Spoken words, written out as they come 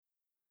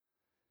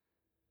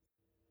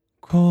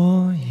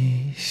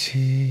恋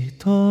し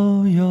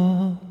と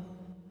よ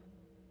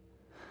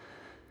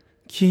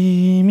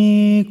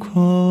君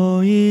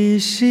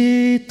恋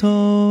し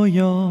と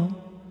よ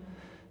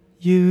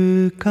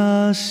ゆ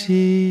か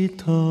し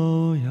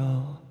と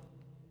よ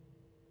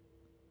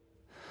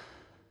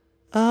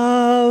あ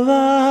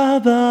わ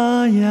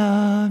ば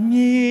や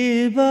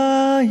み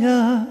ば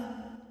や